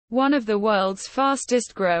one of the world's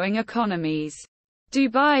fastest-growing economies.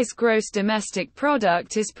 Dubai's gross domestic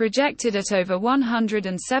product is projected at over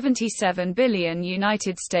 $177 billion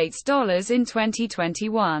United States dollars in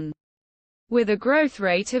 2021, with a growth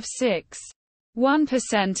rate of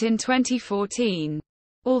 6.1% in 2014.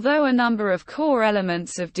 Although a number of core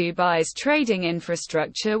elements of Dubai's trading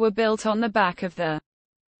infrastructure were built on the back of the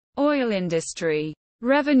oil industry,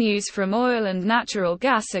 revenues from oil and natural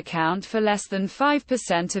gas account for less than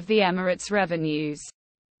 5% of the Emirates' revenues.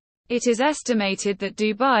 It is estimated that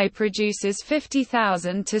Dubai produces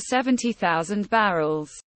 50,000 to 70,000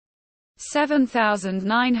 barrels,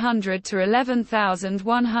 7,900 to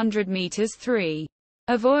 11,100 meters 3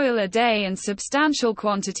 of oil a day and substantial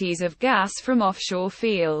quantities of gas from offshore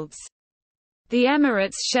fields. The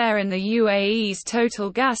Emirates' share in the UAE's total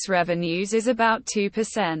gas revenues is about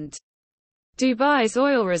 2%. Dubai's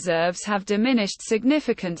oil reserves have diminished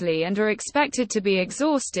significantly and are expected to be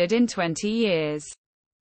exhausted in 20 years.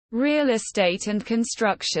 Real estate and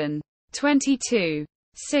construction,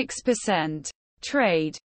 22.6%.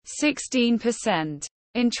 Trade, 16%.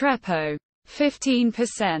 Entrepot,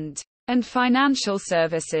 15%. And financial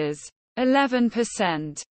services,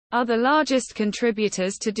 11%. Are the largest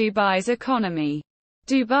contributors to Dubai's economy.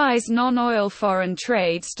 Dubai's non-oil foreign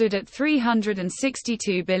trade stood at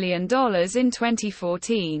 $362 billion in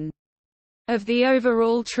 2014. Of the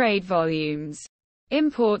overall trade volumes,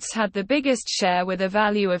 imports had the biggest share with a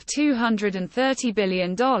value of $230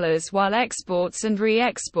 billion, while exports and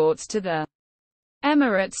re-exports to the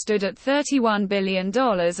Emirates stood at $31 billion and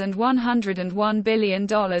 $101 billion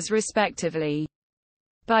respectively.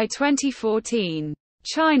 By 2014,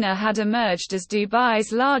 China had emerged as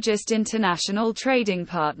Dubai's largest international trading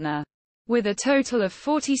partner, with a total of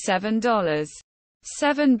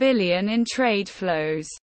 $47.7 billion in trade flows,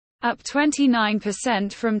 up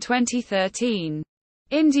 29% from 2013.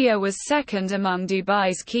 India was second among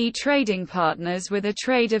Dubai's key trading partners with a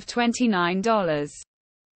trade of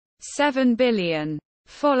 $29.7 billion,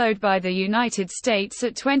 followed by the United States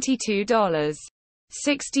at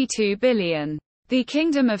 $22.62 billion. The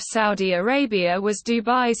Kingdom of Saudi Arabia was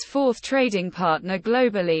Dubai's fourth trading partner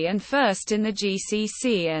globally and first in the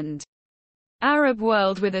GCC and Arab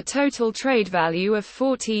world with a total trade value of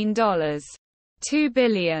 $14.2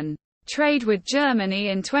 billion. Trade with Germany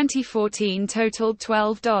in 2014 totaled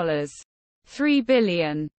 $12.3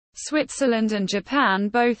 billion. Switzerland and Japan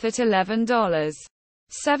both at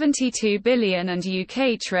 $11.72 billion and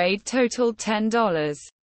UK trade totaled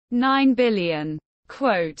 $10.9 billion.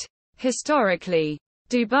 Quote, historically,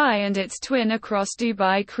 Dubai and its twin across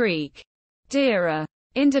Dubai Creek, Dira,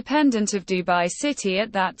 independent of Dubai City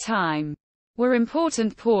at that time, were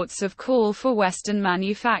important ports of call for Western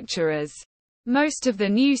manufacturers. Most of the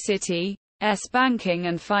new city's banking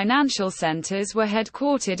and financial centers were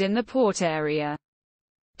headquartered in the port area.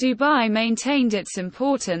 Dubai maintained its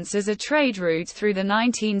importance as a trade route through the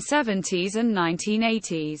 1970s and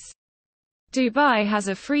 1980s. Dubai has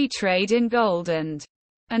a free trade in gold and,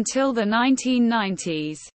 until the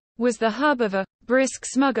 1990s, was the hub of a brisk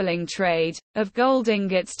smuggling trade of gold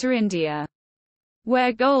ingots to India,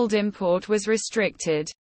 where gold import was restricted.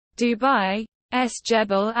 Dubai's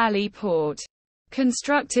Jebel Ali port,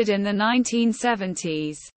 constructed in the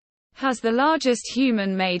 1970s, has the largest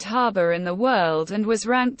human-made harbor in the world and was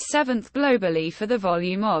ranked 7th globally for the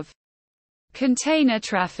volume of container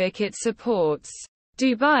traffic it supports.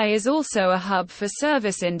 Dubai is also a hub for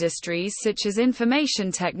service industries such as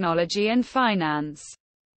information technology and finance,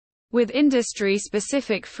 with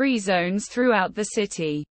industry-specific free zones throughout the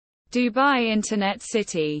city. Dubai Internet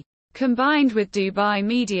City, combined with Dubai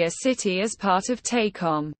Media City as part of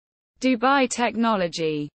TACOM. Dubai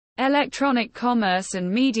Technology, Electronic Commerce and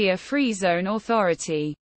Media Free Zone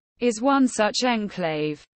Authority, is one such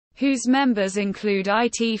enclave, whose members include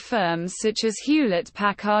IT firms such as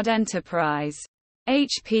Hewlett-Packard Enterprise,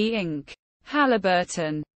 HP Inc.,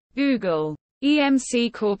 Halliburton, Google,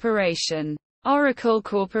 EMC Corporation, Oracle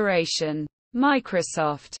Corporation,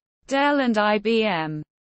 Microsoft, Dell and IBM,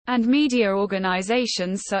 and media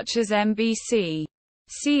organizations such as NBC,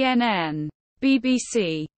 CNN,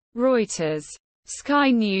 BBC, Reuters,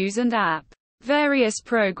 Sky News and App. Various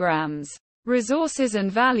programs, resources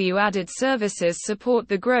and value-added services support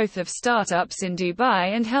the growth of startups in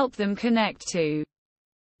Dubai and help them connect to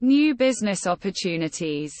new business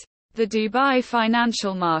opportunities. The Dubai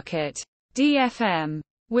Financial Market, DFM,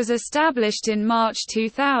 was established in March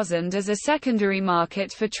 2000 as a secondary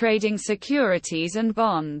market for trading securities and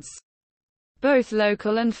bonds, both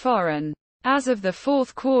local and foreign. As of the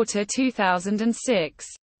fourth quarter 2006,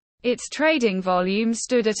 its trading volume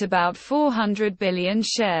stood at about 400 billion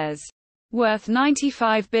shares. worth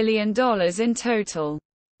 $95 billion in total.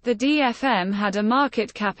 The DFM had a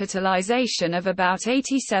market capitalization of about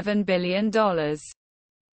 $87 billion.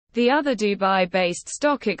 The other Dubai-based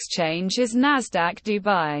stock exchange is Nasdaq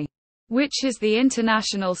Dubai, which is the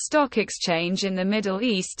international stock exchange in the Middle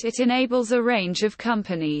East. It enables a range of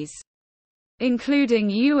companies, including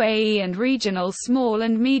UAE and regional small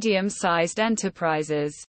and medium-sized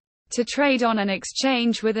enterprises, to trade on an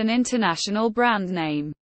exchange with an international brand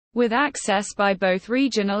name, with access by both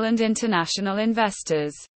regional and international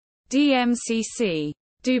investors. DMCC,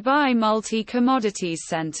 Dubai Multi-Commodities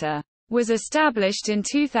Center, was established in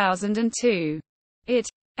 2002. It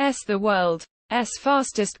is the world's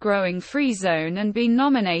fastest growing free zone and been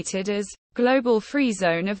nominated as Global Free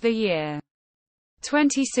Zone of the Year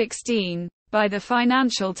 2016 by the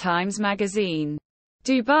Financial Times magazine.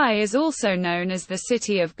 Dubai is also known as the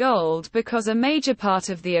City of Gold because a major part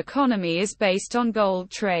of the economy is based on gold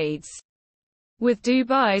trades, with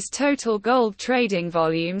Dubai's total gold trading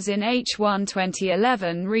volumes in H1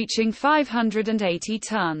 2011 reaching 580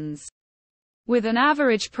 tons, with an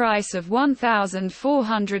average price of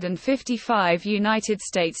 $1,455 United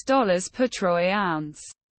States dollars per troy ounce.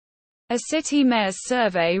 A City Mayor's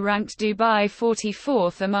survey ranked Dubai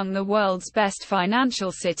 44th among the world's best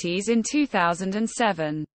financial cities in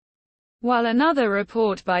 2007, while another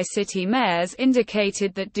report by City Mayors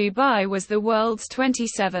indicated that Dubai was the world's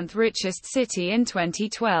 27th richest city in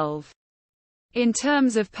 2012. In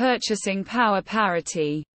terms of purchasing power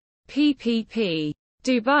parity, PPP,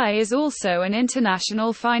 Dubai is also an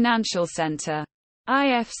international financial center,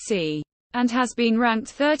 IFC, and has been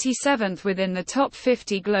ranked 37th within the top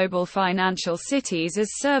 50 global financial cities as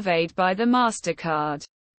surveyed by the MasterCard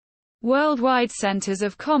Worldwide Centers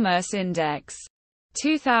of Commerce Index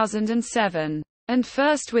 2007, and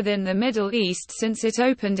first within the Middle East since it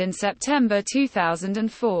opened in September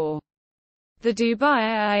 2004. The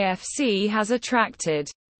Dubai IFC has attracted,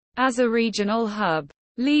 as a regional hub,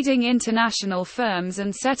 leading international firms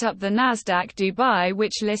and set up the Nasdaq Dubai,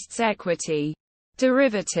 which lists equity,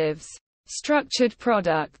 derivatives, structured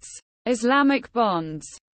products, Islamic bonds,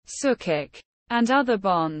 sukuk, and other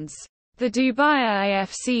bonds. The Dubai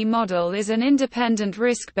IFC model is an independent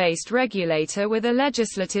risk-based regulator with a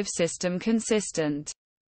legislative system consistent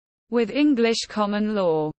with English common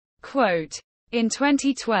law. Quote, in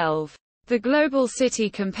 2012, the Global City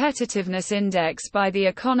Competitiveness Index by the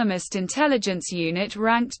Economist Intelligence Unit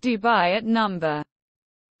ranked Dubai at number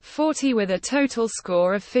 40 with a total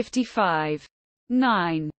score of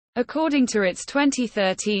 55.9. According to its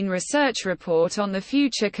 2013 research report on the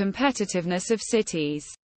future competitiveness of cities.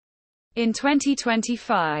 In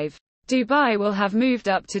 2025, Dubai will have moved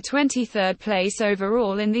up to 23rd place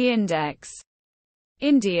overall in the index.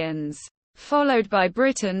 Indians, followed by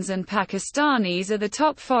Britons and Pakistanis, are the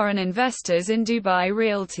top foreign investors in Dubai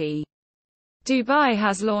Realty. Dubai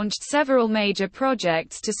has launched several major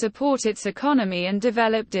projects to support its economy and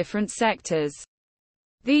develop different sectors.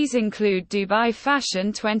 These include Dubai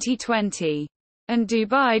Fashion 2020 and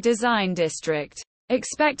Dubai Design District,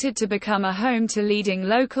 expected to become a home to leading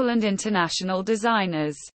local and international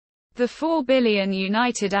designers. The 4 billion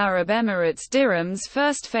United Arab Emirates dirhams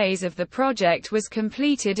first phase of the project was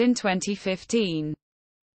completed in 2015.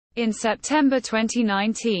 In September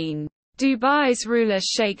 2019, Dubai's ruler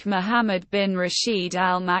Sheikh Mohammed bin Rashid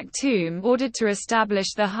Al Maktoum ordered to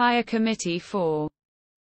establish the Higher Committee for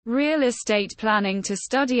Real Estate Planning to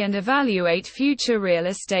study and evaluate future real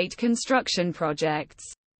estate construction projects,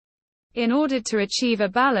 in order to achieve a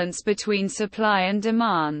balance between supply and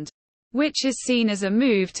demand, which is seen as a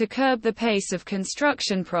move to curb the pace of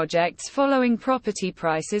construction projects following property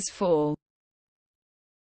prices fall.